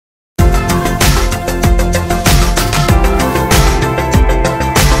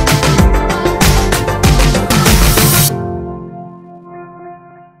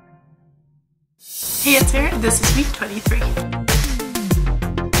This is week 23.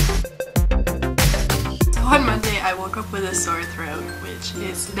 So on Monday I woke up with a sore throat, which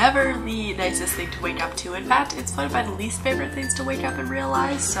is never the nicest thing to wake up to. In fact, it's one of my least favorite things to wake up and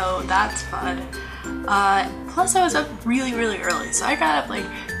realize, so that's fun. Plus I was up really early, so I got up like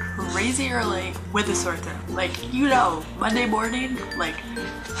crazy early with a sore throat. Like, you know, Monday morning, like,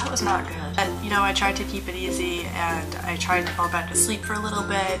 that was not good. And, you know, I tried to keep it easy and I tried to fall back to sleep for a little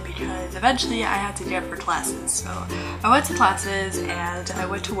bit because eventually I had to get up for classes. So I went to classes and I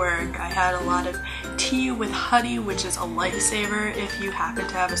went to work. I had a lot of tea with honey, which is a lifesaver if you happen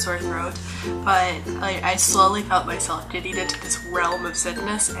to have a sore throat. But like, I slowly felt myself getting into this realm of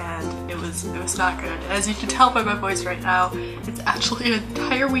sickness, and it was not good. As you can tell by my voice right now, it's actually an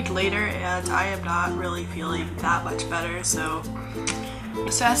entire week later and I am not really feeling that much better. So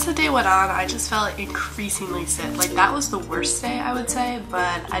as the day went on, I just felt increasingly sick. Like, that was the worst day, I would say,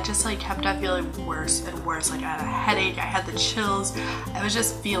 but I just like kept on feeling worse and worse. Like, I had a headache, I had the chills, I was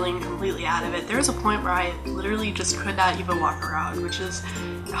just feeling completely out of it. There was a point where I literally just could not even walk around, which is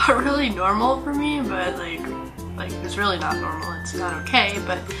not really normal for me, but like it's really not normal. It's not okay,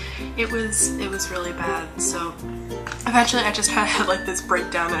 but it was really bad. So eventually I just kind of had like this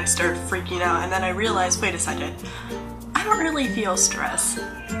breakdown and I started freaking out, and then I realized, wait a second, I don't really feel stress,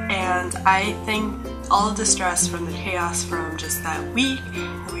 and I think all of the stress from the chaos from just that week,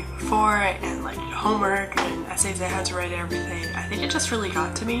 the week before, and like homework and essays I had to write and everything, I think it just really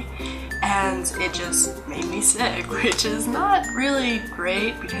got to me, and it just made me sick, which is not really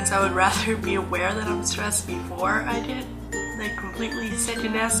great because I would rather be aware that I'm stressed before I get like completely sick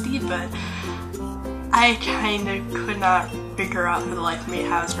and nasty, but I kind of could not figure out for the life of me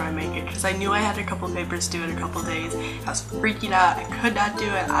how I was going to make it, because I knew I had a couple papers due in a couple days. I was freaking out. I could not do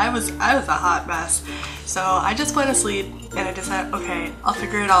it. I was a hot mess. So I just went to sleep and I decided, okay, I'll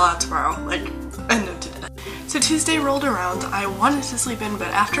figure it all out tomorrow. Like, end of today. So Tuesday rolled around. I wanted to sleep in, but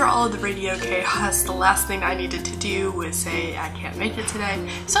after all of the radio chaos, the last thing I needed to do was say I can't make it today.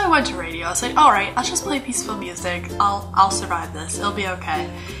 So I went to radio. I was like, alright, I'll just play peaceful music. I'll survive this. It'll be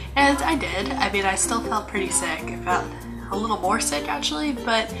okay. And I did. I mean, I still felt pretty sick. I felt a little more sick actually,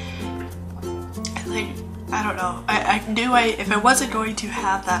 but like, I don't know. I knew if I wasn't going to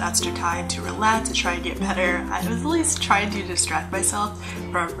have that extra time to relax and try and get better, I was at least trying to distract myself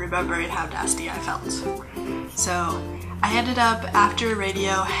from remembering how nasty I felt. So I ended up, after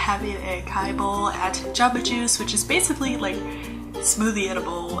radio, having a Kai bowl at Jamba Juice, which is basically like smoothie in a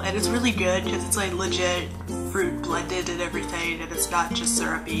bowl, and it's really good because it's like legit fruit blended and everything, and it's not just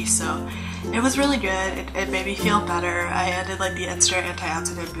syrupy, so it was really good. It made me feel better. I added like the extra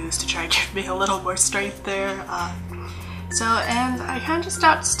antioxidant boost to try and give me a little more strength there. And I kind of just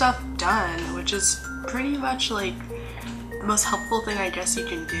got stuff done, which is pretty much like the most helpful thing I guess you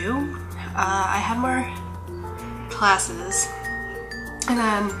can do. I had more classes, and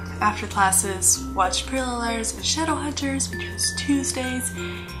then after classes watched Pretty Little Liars and Shadowhunters, which was Tuesdays,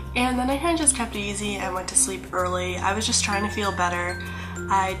 and then I kind of just kept it easy and went to sleep early. I was just trying to feel better.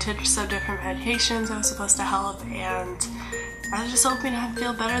 I took some different medications that was supposed to help, and I was just hoping I'd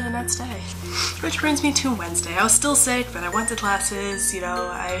feel better the next day. Which brings me to Wednesday. I was still sick, but I went to classes. You know,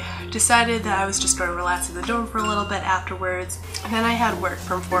 I decided that I was just going to relax in the dorm for a little bit afterwards, and then I had work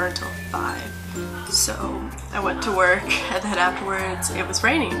from 4 until 5. So I went to work, and then afterwards it was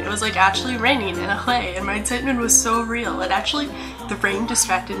raining. It was like actually raining in LA, and my excitement was so real. And actually, the rain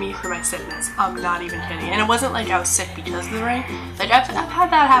distracted me from my sickness. I'm not even kidding. And it wasn't like I was sick because of the rain. Like, I've had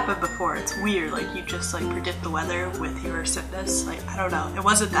that happen before. It's weird. Like, you just like predict the weather with your sickness. Like, I don't know. It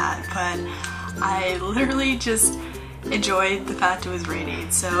wasn't that, but I literally just enjoyed the fact it was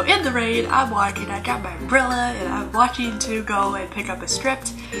raining. So in the rain, I'm walking, I got my umbrella, and I'm walking to go and pick up a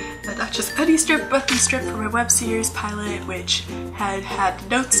script. And not just any script, but the script for my web series pilot, which had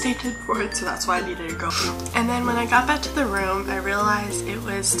notes stated for it, so that's why I needed to go. And then when I got back to the room, I realized it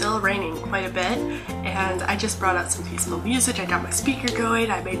was still raining quite a bit, and I just brought out some peaceful music. I got my speaker going,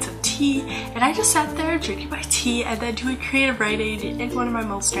 I made some tea, and I just sat there drinking my tea and then doing creative writing in one of my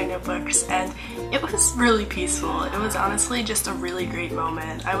multi notebooks, and it was really peaceful. It was honestly just a really great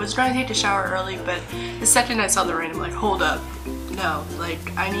moment. I was trying to take a shower early, but the second I saw the rain, I'm like, hold up. No, like,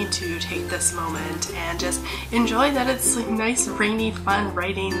 I need to take this moment and just enjoy that it's like nice, rainy, fun,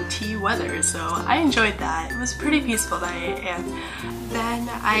 writing, tea weather. So I enjoyed that. It was a pretty peaceful night, and then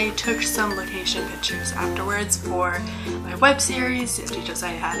I took some location pictures afterwards for my web series because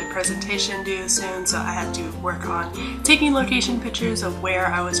I had a presentation due soon, so I had to work on taking location pictures of where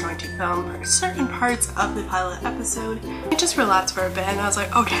I was going to film certain parts of the pilot episode. I just relaxed for a bit, and I was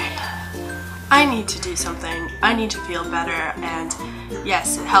like, okay, I need to do something. I need to feel better, and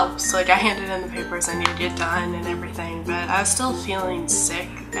yes, it helps. Like, I handed in the papers I needed to get done and everything, but I was still feeling sick,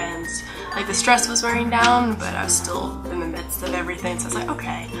 and like the stress was wearing down, but I was still in the midst of everything, so I was like,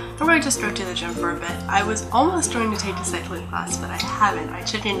 okay, I'm going to just go to the gym for a bit. I was almost going to take a cycling class, but I haven't. I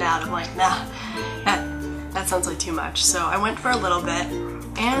chickened out. I'm like, nah, that sounds like too much. So I went for a little bit,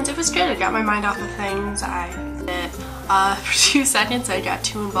 and it was good. I got my mind off of things. I did. For 2 seconds I got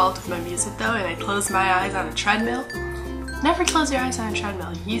too involved with my music though, and I closed my eyes on a treadmill. Never close your eyes on a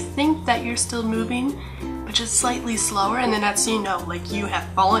treadmill. You think that you're still moving, but just slightly slower, and then next thing you know, like, you have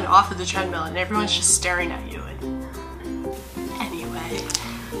fallen off of the treadmill and everyone's just staring at you. Anyway,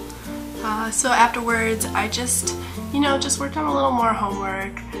 so afterwards I just worked on a little more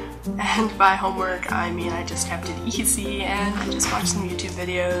homework. And by homework, I mean I just kept it easy, and I just watched some YouTube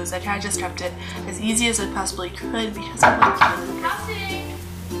videos. I kind of just kept it as easy as I possibly could because I wanted to.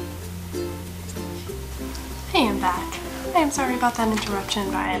 Hey, I'm back. I am sorry about that interruption,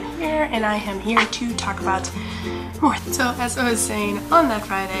 but I am here, and I am here to talk about more. So as I was saying, on that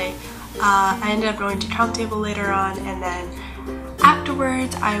Friday, I ended up going to Count Table later on, and then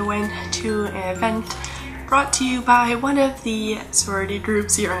afterwards I went to an event brought to you by one of the sorority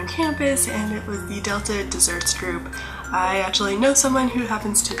groups here on campus, and it was the Delta Desserts group. I actually know someone who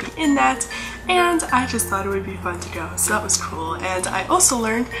happens to be in that, and I just thought it would be fun to go, so that was cool. And I also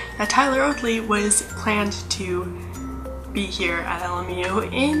learned that Tyler Oakley was planned to be here at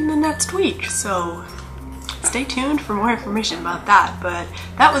LMU in the next week, so stay tuned for more information about that. But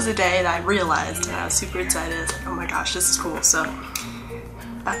that was a day that I realized, and I was super excited. I was like, oh my gosh, this is cool, so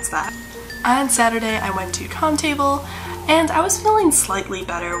that's that. On Saturday, I went to Count Table, and I was feeling slightly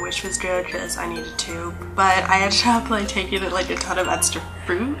better, which was good because I needed to, but I ended up like taking like a ton of extra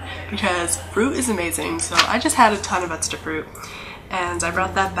fruit because fruit is amazing, so I just had a ton of extra fruit, and I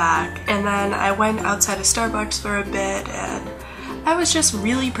brought that back. And then I went outside of Starbucks for a bit, and I was just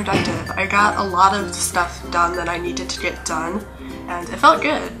really productive. I got a lot of stuff done that I needed to get done, and it felt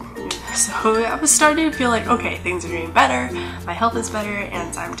good. So I was starting to feel like, okay, things are getting better, my health is better,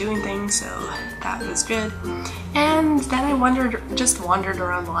 and I'm doing things, so that was good. And then I just wandered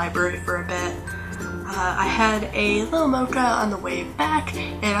around the library for a bit. I had a little mocha on the way back,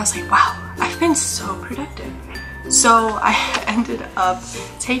 and I was like, wow, I've been so productive. So I ended up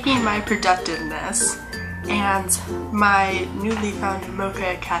taking my productiveness and my newly found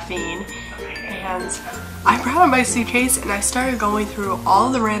mocha caffeine, and I brought out my suitcase and I started going through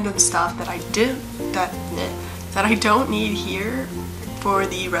all the random stuff that that I don't need here for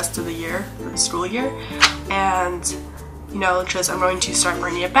the rest of the year, for the school year, and you know, because I'm going to start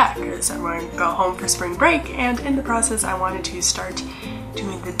bringing it back because I'm going to go home for spring break, and in the process I wanted to start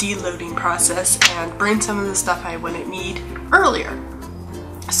doing the deloading process and bring some of the stuff I wouldn't need earlier.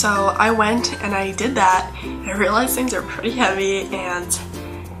 So I went and I did that, and I realized things are pretty heavy, and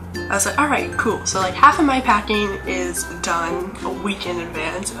I was like, alright, cool. So like half of my packing is done a week in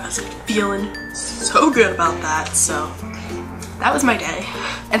advance, and I was like feeling so good about that, so that was my day.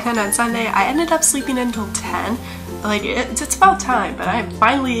 And then on Sunday, I ended up sleeping until 10. Like, it's about time, but I'm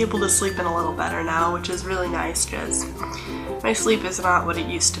finally able to sleep in a little better now, which is really nice because my sleep is not what it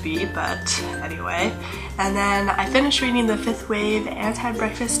used to be, but anyway. And then I finished reading The Fifth Wave and had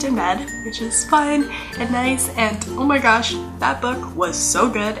breakfast in bed, which is fun and nice, and oh my gosh, that book was so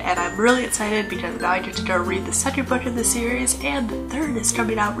good, and I'm really excited because now I get to go read the second book in the series, and the third is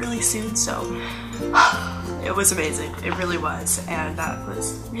coming out really soon, so it was amazing. It really was, and that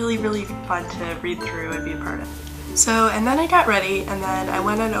was really, really fun to read through and be a part of. So, and then I got ready, and then I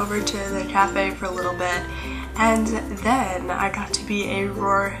went on over to the cafe for a little bit, and then I got to be a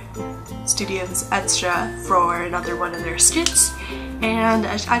Roar Studios extra for another one of their skits, and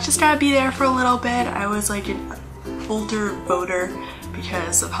I just got to be there for a little bit. I was like an older voter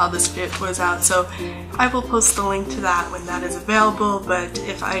because of how the skit was out, so I will post the link to that when that is available, but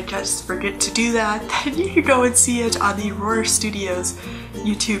if I just forget to do that, then you can go and see it on the Roar Studios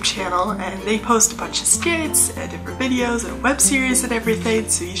YouTube channel, and they post a bunch of skits and different videos and web series and everything,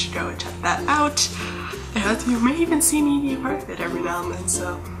 so you should go and check that out. And you may even see me be a part of it every now and then,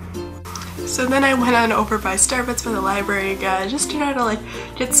 so then I went on over by Starbucks for the library again, just to try to like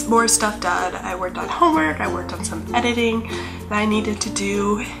get some more stuff done. I worked on homework, I worked on some editing that I needed to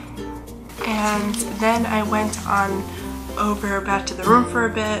do, and then I went on over back to the room for a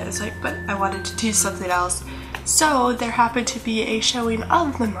bit. It's like, but I wanted to do something else. So there happened to be a showing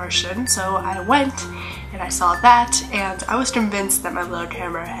of The Martian, so I went and I saw that, and I was convinced that my little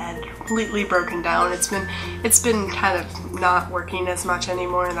camera had completely broken down. It's been kind of not working as much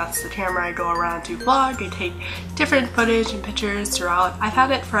anymore, and that's the camera I go around to vlog. I take different footage and pictures throughout. I've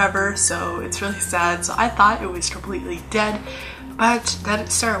had it forever, so it's really sad. So I thought it was completely dead, but then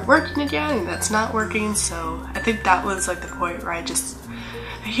it started working again, and that's not working. So I think that was like the point where I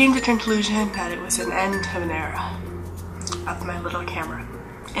came to the conclusion that it was an end of an era of my little camera,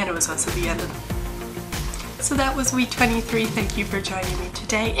 and it was also the end of it. So that was week 23. Thank you for joining me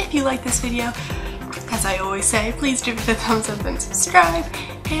today. If you like this video, as I always say, please give it a thumbs up and subscribe,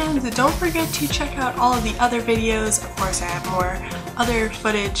 and don't forget to check out all of the other videos. Of course, I have more other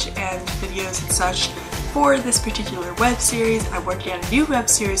footage and videos and such for this particular web series. I'm working on a new web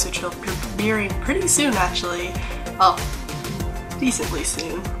series which will be premiering pretty soon, actually. Well, decently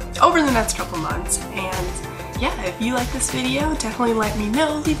soon, over the next couple months. And yeah, if you like this video, definitely let me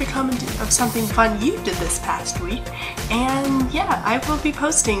know. Leave a comment of something fun you did this past week. And yeah, I will be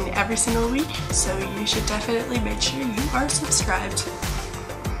posting every single week, so you should definitely make sure you are subscribed.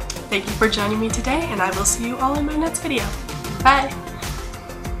 Thank you for joining me today, and I will see you all in my next video. Bye!